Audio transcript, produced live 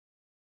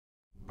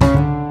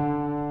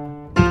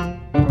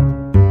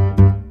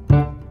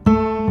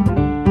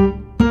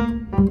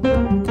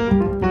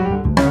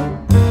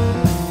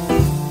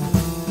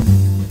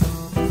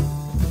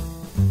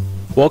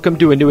Welcome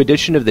to a new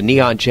edition of the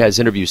Neon Jazz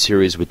interview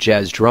series with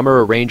jazz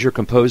drummer, arranger,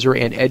 composer,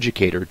 and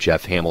educator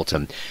Jeff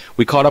Hamilton.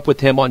 We caught up with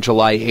him on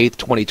July 8th,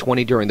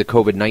 2020 during the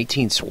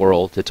COVID-19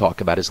 swirl to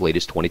talk about his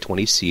latest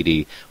 2020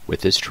 CD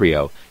with his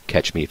trio,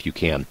 Catch Me If You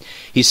Can.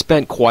 He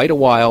spent quite a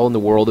while in the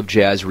world of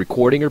jazz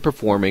recording or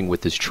performing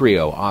with his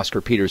trio,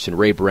 Oscar Peterson,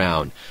 Ray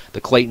Brown,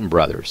 the Clayton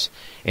Brothers,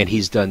 and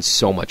he's done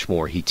so much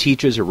more. He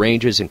teaches,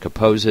 arranges, and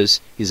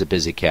composes. He's a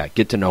busy cat.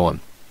 Get to know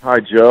him. Hi,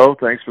 Joe.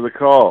 Thanks for the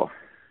call.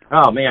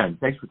 Oh, man,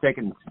 thanks for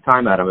taking some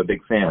time out. I'm a big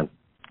fan.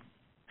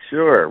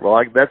 Sure.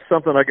 Well, that's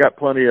something I got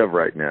plenty of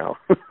right now.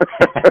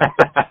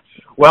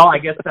 Well, I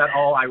guess that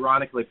all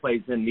ironically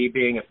plays in me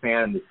being a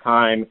fan this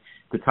time.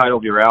 The title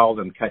of your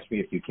album, Catch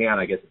Me If You Can,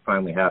 I guess it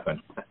finally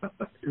happened.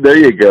 There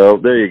you go.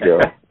 There you go.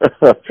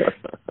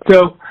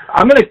 So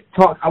I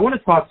want to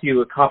talk to you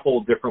a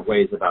couple different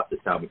ways about this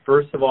album.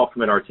 First of all,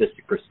 from an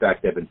artistic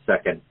perspective, and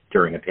second,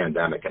 during a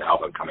pandemic, an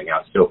album coming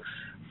out. So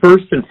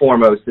first and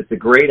foremost, it's a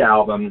great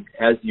album,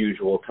 as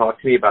usual.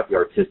 Talk to me about the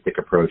artistic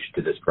approach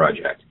to this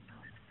project.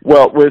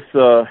 Well, with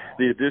the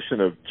addition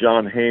of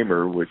John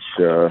Hamer, which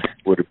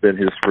would have been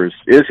his first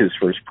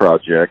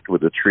project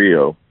with a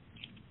trio,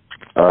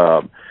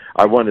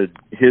 I wanted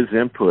his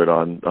input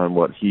on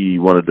what he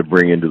wanted to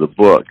bring into the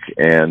book,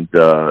 and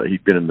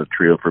he'd been in the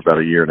trio for about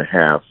a year and a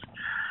half.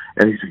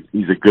 And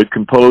he's a good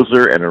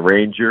composer and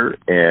arranger,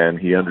 and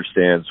he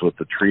understands what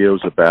the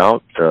trio's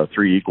about,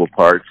 3 equal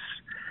parts.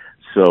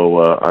 So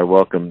I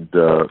welcomed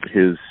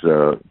his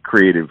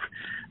creative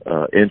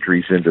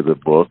entries into the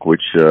book,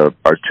 which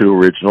are 2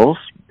 originals,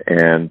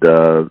 and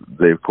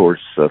they, of course,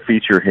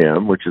 feature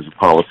him, which is a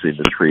policy in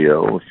the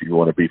trio. If you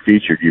want to be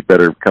featured, you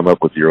better come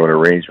up with your own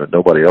arrangement.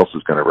 Nobody else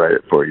is going to write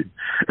it for you.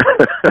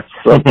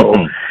 So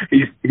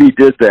he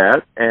did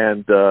that,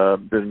 and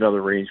did another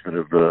arrangement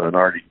of an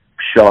Artie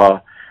Shaw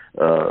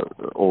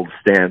old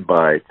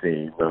standby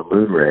theme,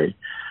 Moonray.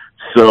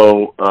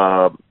 So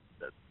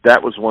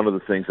that was one of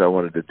the things I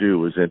wanted to do,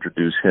 was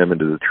introduce him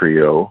into the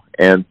trio.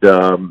 And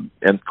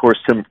of course,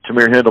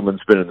 Tamir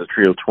Hendelman's been in the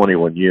trio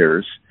 21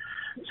 years.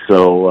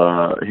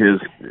 So his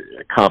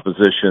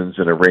compositions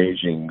and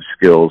arranging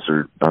skills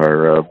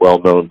are well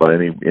known by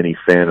any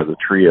fan of the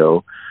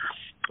trio.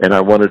 And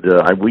I wanted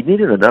we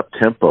needed an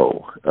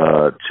up-tempo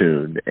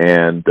tune,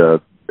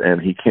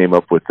 and he came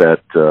up with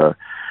that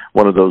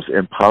one of those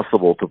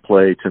impossible to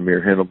play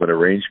Tamir Hendelman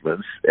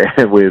arrangements,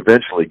 and we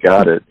eventually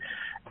got it.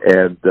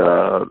 And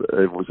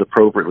it was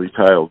appropriately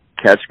titled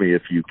Catch Me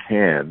If You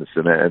Can,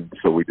 and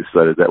so we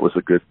decided that was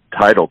a good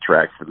title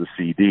track for the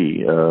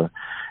CD.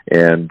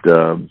 And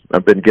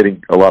I've been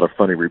getting a lot of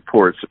funny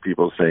reports of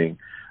people saying,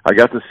 I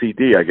got the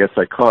CD, I guess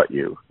I caught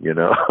you, you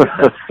know.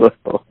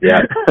 So,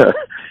 yeah.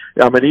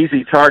 I'm an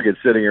easy target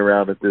sitting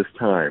around at this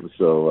time,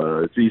 so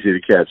it's easy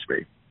to catch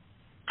me.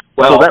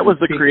 Well, so that was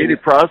the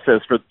creative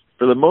process for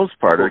the most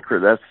part.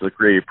 That's the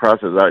creative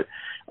process.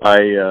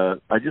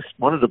 I just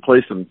wanted to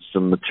play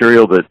some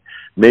material that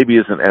maybe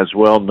isn't as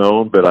well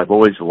known, but I've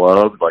always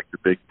loved, like the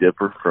Big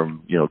Dipper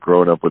from,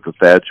 growing up with the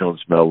Thad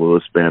Jones Mel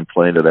Lewis band,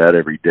 playing to that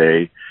every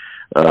day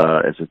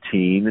as a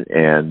teen,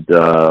 and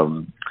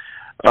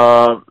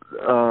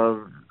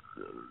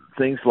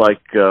things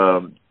like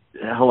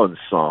Helen's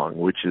Song,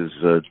 which is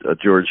a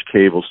George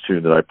Cable's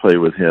tune that I play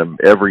with him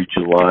every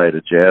July at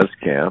a jazz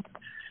camp.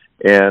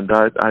 And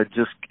I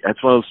just,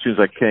 that's one of those tunes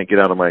I can't get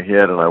out of my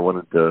head, and I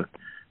wanted to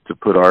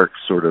put our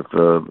sort of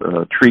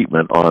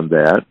treatment on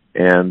that,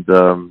 and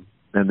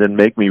then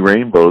Make Me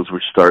Rainbows,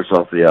 which starts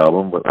off the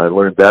album. But I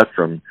learned that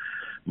from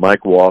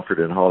Mike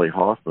Wofford and Holly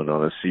Hoffman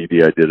on a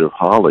CD I did of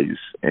Holly's,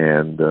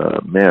 and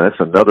man,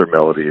 that's another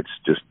melody.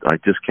 I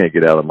just can't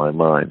get out of my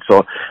mind.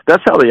 So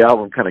that's how the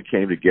album kind of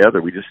came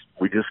together. We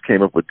just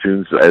came up with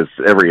tunes, as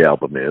every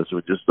album is.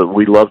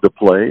 We love to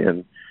play,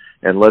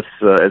 and let's,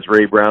 as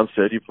Ray Brown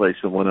said, you play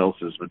someone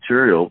else's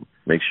material,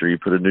 make sure you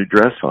put a new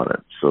dress on it.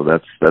 So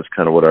that's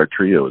kind of what our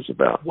trio is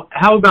about.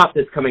 How about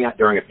this coming out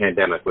during a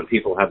pandemic when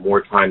people have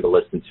more time to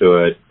listen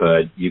to it,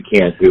 but you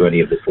can't do any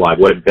of this live?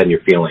 What have been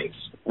your feelings?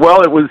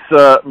 Well, it was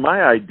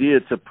my idea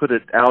to put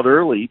it out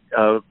early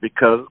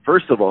because,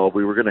 first of all,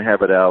 we were going to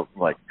have it out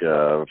like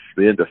the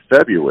end of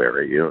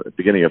February,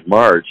 beginning of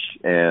March,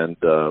 and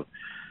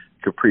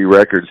Capri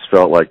Records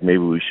felt like maybe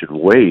we should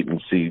wait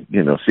and see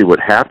what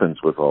happens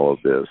with all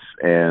of this.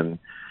 And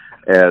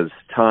as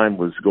time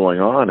was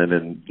going on, and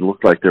it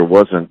looked like there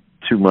wasn't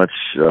too much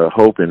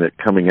hope in it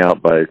coming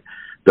out of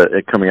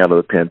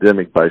the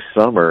pandemic by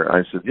summer,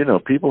 I said,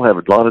 people have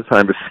a lot of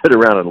time to sit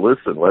around and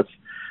listen.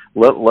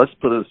 Let's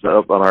put this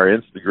up on our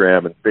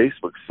Instagram and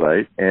Facebook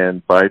site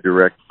and buy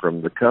direct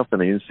from the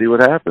company and see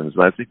what happens.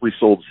 And I think we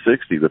sold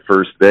 60 the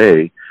first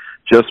day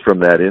just from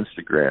that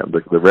Instagram,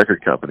 the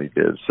record company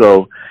did.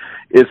 So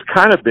it's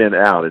kind of been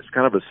out. It's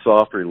kind of a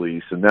soft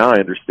release. And now I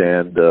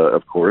understand,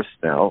 of course,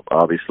 now,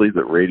 obviously,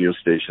 that radio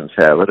stations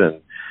have it,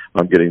 and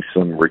I'm getting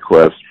some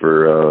requests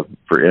for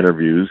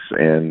interviews.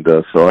 And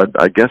so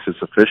I guess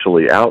it's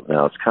officially out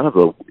now. It's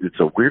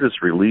the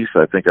weirdest release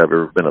I think I've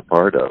ever been a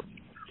part of.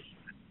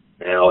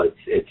 Well,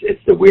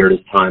 it's the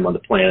weirdest time on the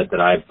planet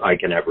that I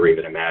can ever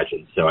even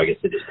imagine. So I guess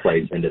it just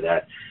plays into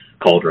that.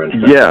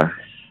 cauldron. Yeah.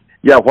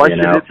 Yeah, why You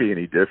should know? it be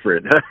any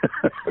different?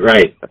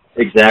 Right,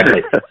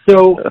 exactly.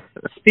 So,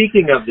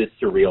 speaking of this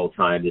surreal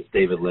time, this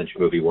David Lynch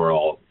movie we're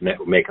all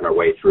making our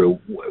way through,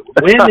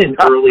 when in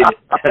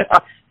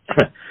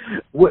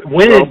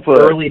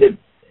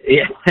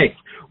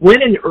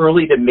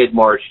early to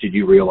mid-March did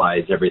you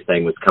realize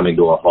everything was coming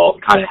to a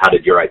halt? Kind of how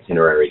did your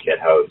itinerary get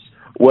hosed?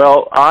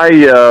 Well,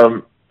 I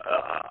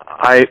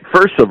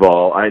first of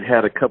all, I'd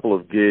had a couple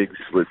of gigs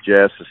with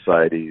jazz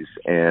societies,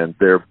 and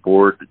their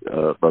board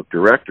of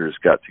directors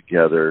got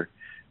together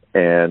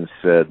and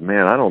said,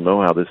 man, I don't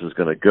know how this is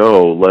going to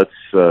go.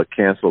 Let's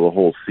cancel the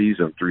whole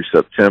season through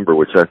September,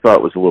 which I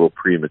thought was a little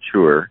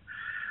premature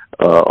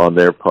on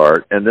their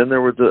part. And then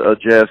there was a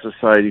jazz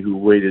society who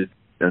waited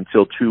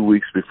until 2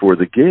 weeks before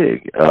the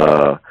gig.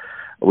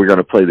 We're going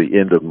to play the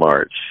end of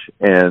March,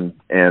 and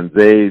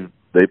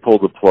they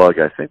pulled the plug,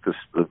 I think,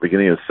 the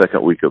beginning of the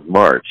second week of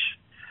March.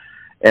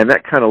 And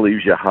that kind of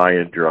leaves you high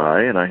and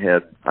dry. And I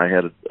had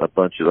a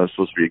bunch of, I was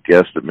supposed to be a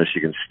guest at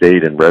Michigan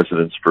State in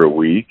residence for a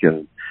week,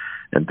 and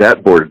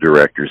that board of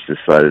directors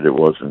decided it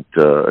wasn't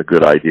a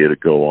good idea to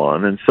go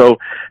on. And so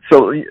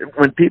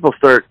when people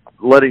start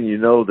letting you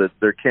know that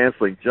they're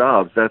canceling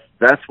jobs,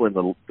 that's when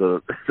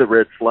the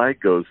red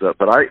flag goes up.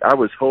 But I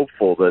was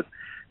hopeful that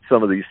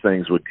some of these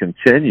things would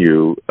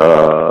continue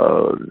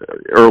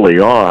early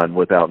on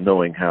without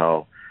knowing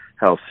how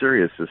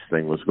serious this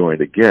thing was going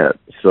to get.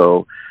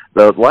 So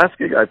the last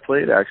gig I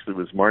played actually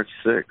was March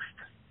 6th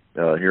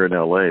here in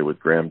L.A. with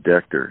Graham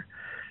Decter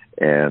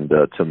and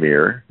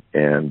Tamir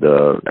and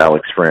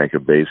Alex Frank, a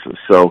bassist.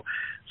 So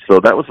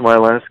that was my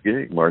last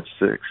gig, March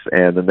 6th.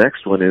 And the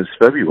next one is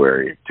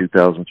February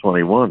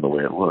 2021, the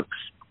way it looks.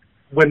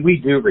 When we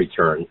do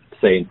return,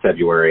 say in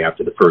February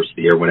after the first of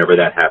the year, whenever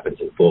that happens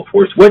in full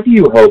force, what do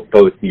you hope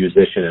both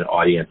musician and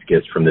audience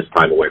gets from this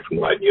time away from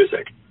live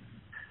music?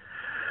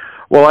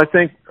 Well, I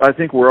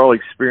think we're all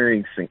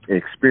experiencing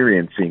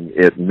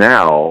it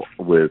now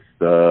with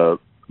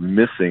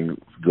missing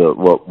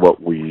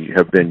what we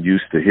have been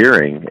used to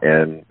hearing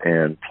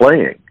and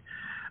playing.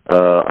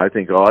 I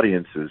think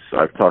audiences.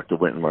 I've talked to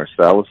Wynton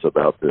Marsalis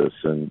about this,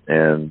 and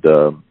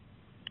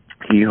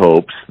he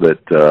hopes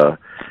that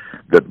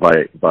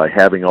by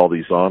having all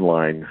these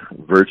online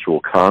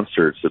virtual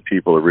concerts, that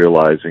people are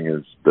realizing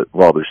is that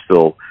while they're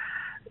still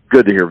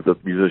good to hear the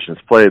musicians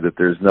play, that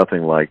there's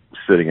nothing like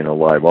sitting in a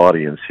live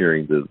audience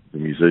hearing the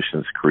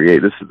musicians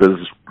create. This is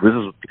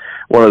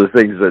one of the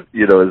things that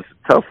is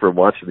tough from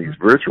watching these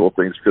virtual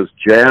things, because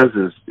jazz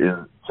is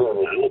in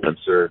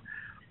elements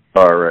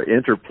are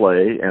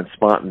interplay and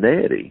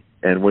spontaneity,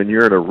 and when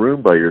you're in a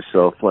room by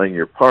yourself playing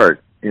your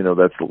part,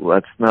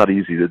 that's not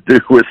easy to do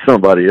with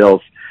somebody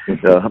else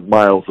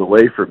miles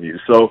away from you.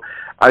 So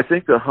I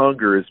think the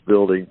hunger is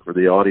building for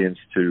the audience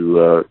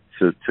to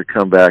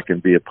come back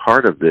and be a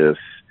part of this.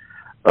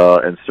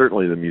 And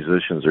certainly the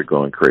musicians are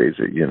going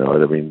crazy.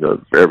 I mean,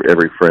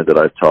 every friend that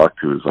I've talked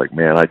to is like,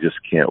 man, I just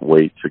can't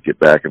wait to get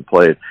back and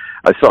play it.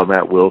 I saw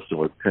Matt Wilson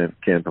with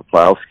Ken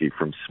Poplowski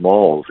from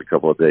Smalls a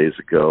couple of days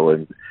ago,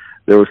 and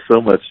there was so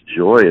much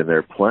joy in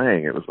their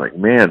playing. It was like,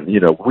 man,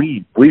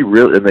 we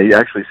really, and they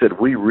actually said,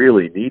 we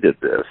really needed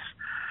this.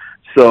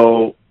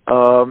 So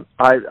I'm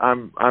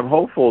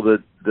hopeful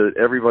that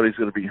everybody's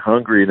going to be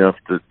hungry enough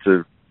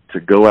to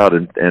go out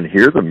and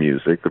hear the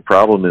music. The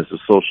problem is the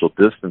social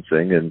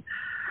distancing, and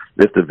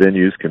if the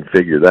venues can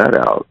figure that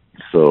out.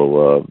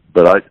 So,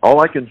 but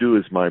all I can do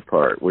is my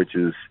part, which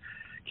is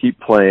keep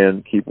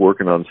playing, keep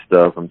working on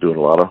stuff. I'm doing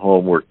a lot of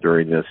homework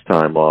during this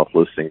time off,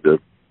 listening to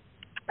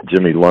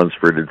Jimmy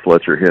Lunsford and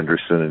Fletcher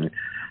Henderson,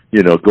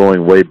 and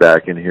going way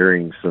back and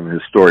hearing some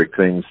historic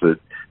things that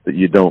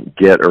you don't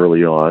get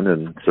early on,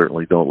 and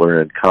certainly don't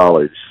learn in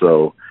college.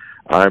 So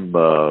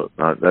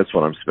that's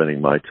what I'm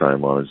spending my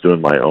time on, is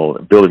building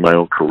my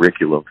own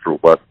curriculum for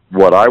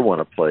what I want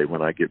to play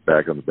when I get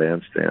back on the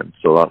bandstand.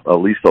 So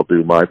at least I'll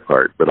do my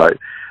part, but I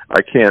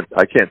can't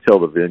tell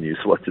the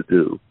venues what to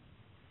do.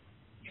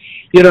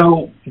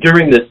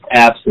 During this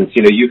absence,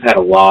 you've had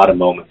a lot of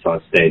moments on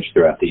stage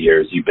throughout the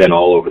years. You've been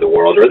all over the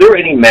world. Are there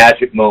any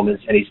magic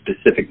moments, any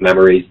specific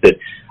memories that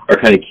are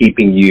kind of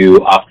keeping you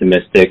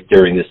optimistic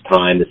during this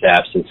time, this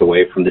absence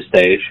away from the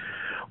stage?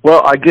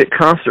 Well, I get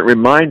constant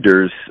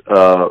reminders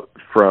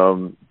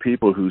from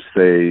people who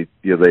say,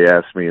 they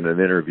ask me in an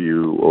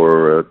interview,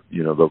 or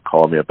they'll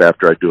call me up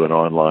after I do an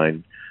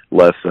online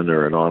lesson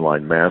or an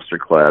online master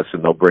class,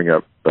 and they'll bring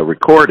up a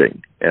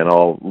recording, and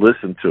I'll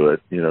listen to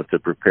it, to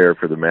prepare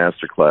for the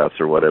master class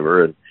or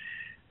whatever,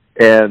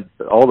 and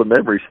all the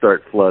memories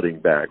start flooding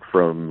back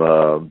from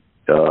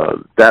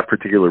that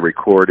particular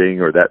recording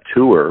or that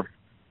tour.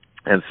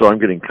 And so I'm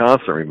getting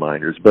constant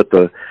reminders. But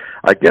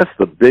I guess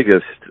the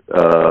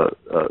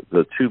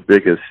two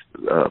biggest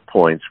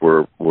points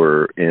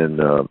were in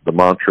the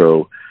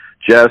Montreux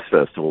Jazz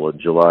Festival in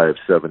July of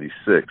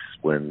 '76,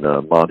 when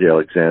Monty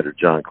Alexander,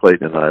 John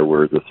Clayton, and I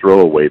were the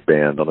throwaway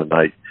band on a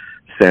night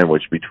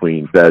sandwiched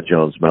between Thad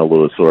Jones' Mel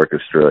Lewis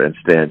Orchestra and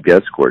Stan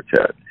Getz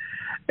Quartet.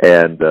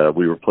 And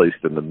we were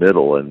placed in the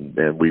middle,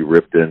 and we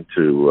ripped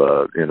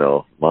into,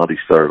 Monty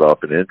started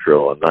off an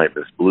intro on Night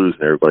Miss Blues,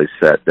 and everybody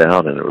sat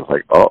down, and it was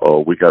like,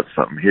 uh-oh, we got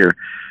something here.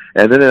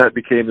 And then that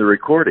became the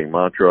recording,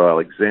 Montreux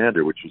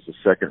Alexander, which was the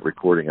second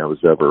recording I was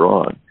ever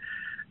on.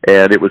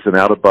 And it was an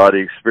out-of-body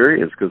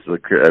experience because,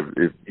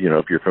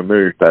 if you're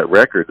familiar with that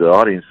record, the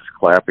audience is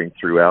clapping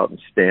throughout and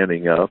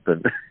standing up,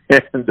 and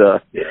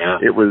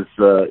it was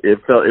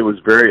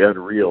very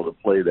unreal to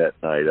play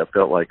that night. I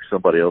felt like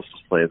somebody else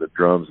was playing the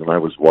drums, and I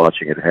was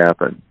watching it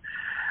happen.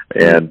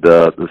 And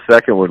the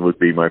second one would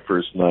be my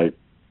first night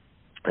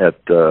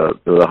at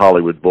the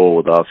Hollywood Bowl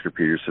with Oscar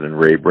Peterson and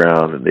Ray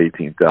Brown and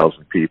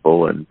 18,000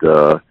 people, and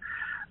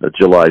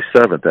July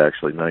 7th,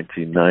 actually,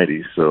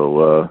 1990.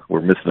 So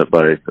we're missing it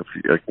by a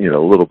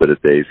little bit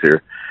of days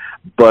here,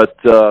 but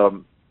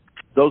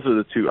those are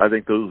the two. I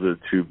think those are the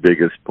two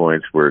biggest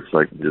points where it's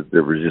like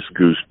there were just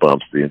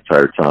goosebumps the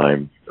entire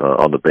time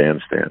on the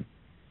bandstand.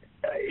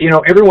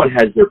 Everyone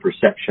has their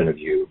perception of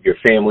you, your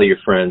family, your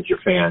friends, your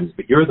fans,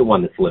 but you're the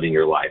one that's living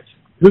your life.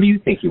 Who do you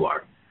think you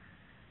are?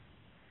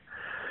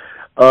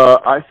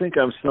 I think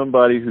I'm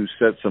somebody who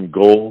set some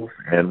goals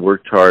and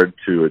worked hard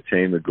to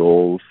attain the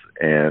goals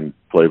and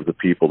play with the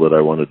people that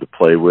I wanted to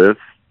play with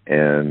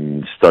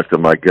and stuck to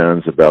my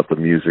guns about the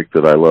music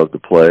that I love to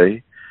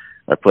play.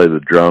 I play the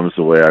drums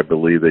the way I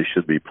believe they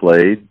should be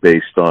played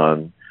based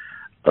on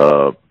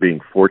being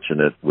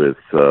fortunate with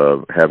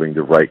having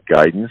the right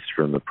guidance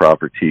from the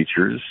proper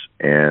teachers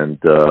and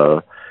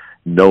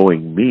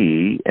knowing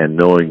me and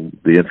knowing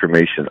the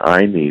information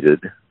I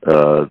needed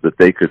that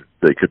they could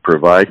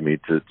provide me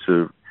to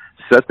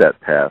set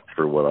that path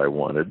for what I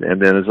wanted.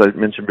 And then, as I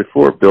mentioned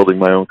before, building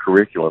my own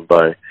curriculum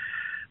by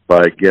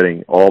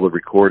getting all the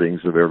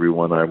recordings of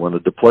everyone I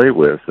wanted to play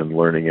with and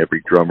learning every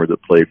drummer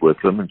that played with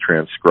them and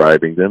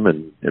transcribing them,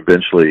 and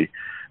eventually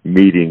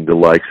meeting the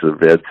likes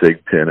of Ed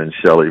Thigpen and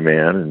Shelly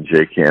Manne and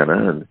Jake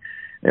Hanna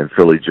and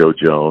Philly Joe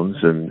Jones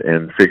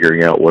and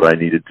figuring out what I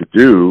needed to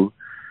do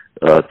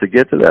to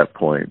get to that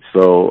point.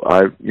 So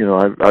I've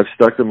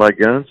stuck to my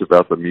guns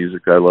about the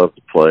music I love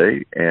to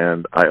play,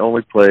 and I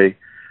only play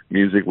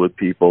music with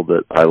people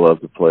that I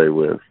love to play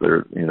with.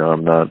 I'm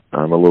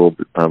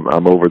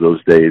over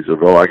those days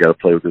of, I got to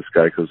play with this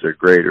guy because they're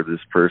great, or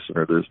this person,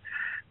 or this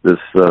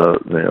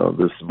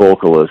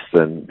vocalist,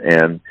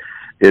 and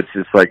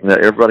it's like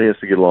everybody has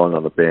to get along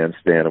on the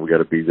bandstand, and we got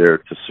to be there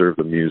to serve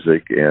the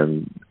music,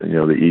 and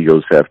the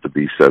egos have to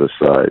be set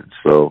aside.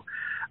 So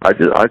I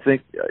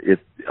think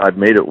I've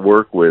made it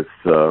work with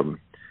having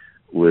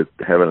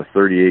a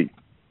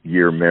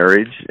 38-year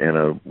marriage and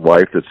a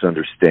wife that's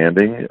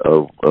understanding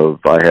of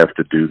I have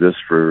to do this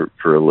for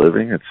a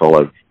living. It's all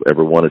I've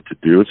ever wanted to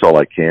do. It's all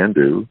I can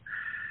do.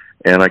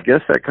 And I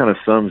guess that kind of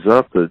sums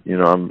up that,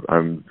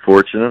 I'm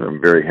fortunate.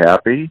 I'm very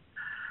happy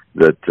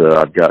that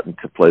I've gotten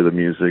to play the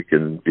music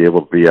and be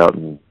able to be out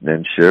and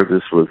share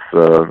this with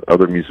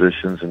other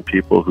musicians and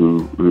people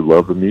who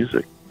love the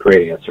music.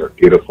 Great answer.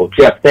 Beautiful.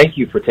 Jeff, thank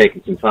you for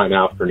taking some time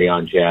out for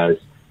Neon Jazz.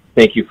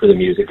 Thank you for the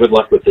music. Good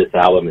luck with this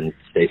album, and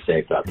stay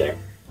safe out there.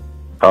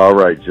 All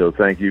right, Joe.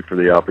 Thank you for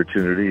the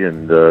opportunity,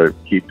 and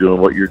keep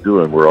doing what you're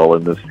doing. We're all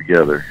in this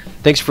together.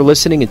 Thanks for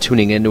listening and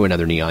tuning in to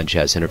another Neon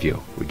Jazz interview.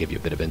 We give you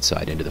a bit of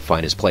insight into the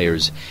finest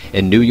players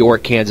in New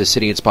York, Kansas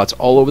City, and spots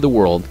all over the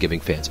world,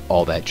 giving fans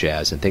all that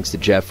jazz. And thanks to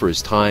Jeff for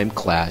his time,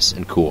 class,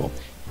 and cool.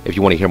 If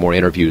you want to hear more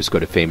interviews, go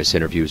to Famous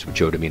Interviews with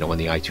Joe Domino on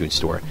the iTunes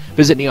Store.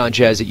 Visit Neon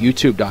Jazz at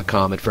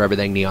youtube.com, and for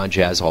everything Neon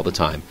Jazz all the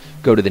time,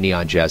 go to the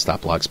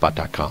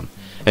neonjazz.blogspot.com.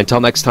 Until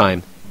next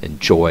time,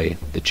 enjoy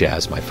the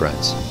jazz, my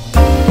friends.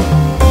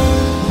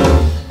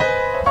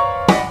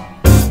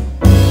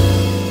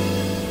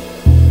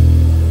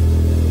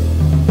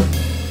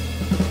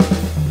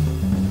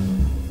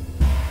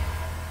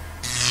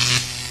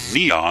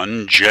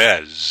 Neon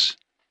Jazz.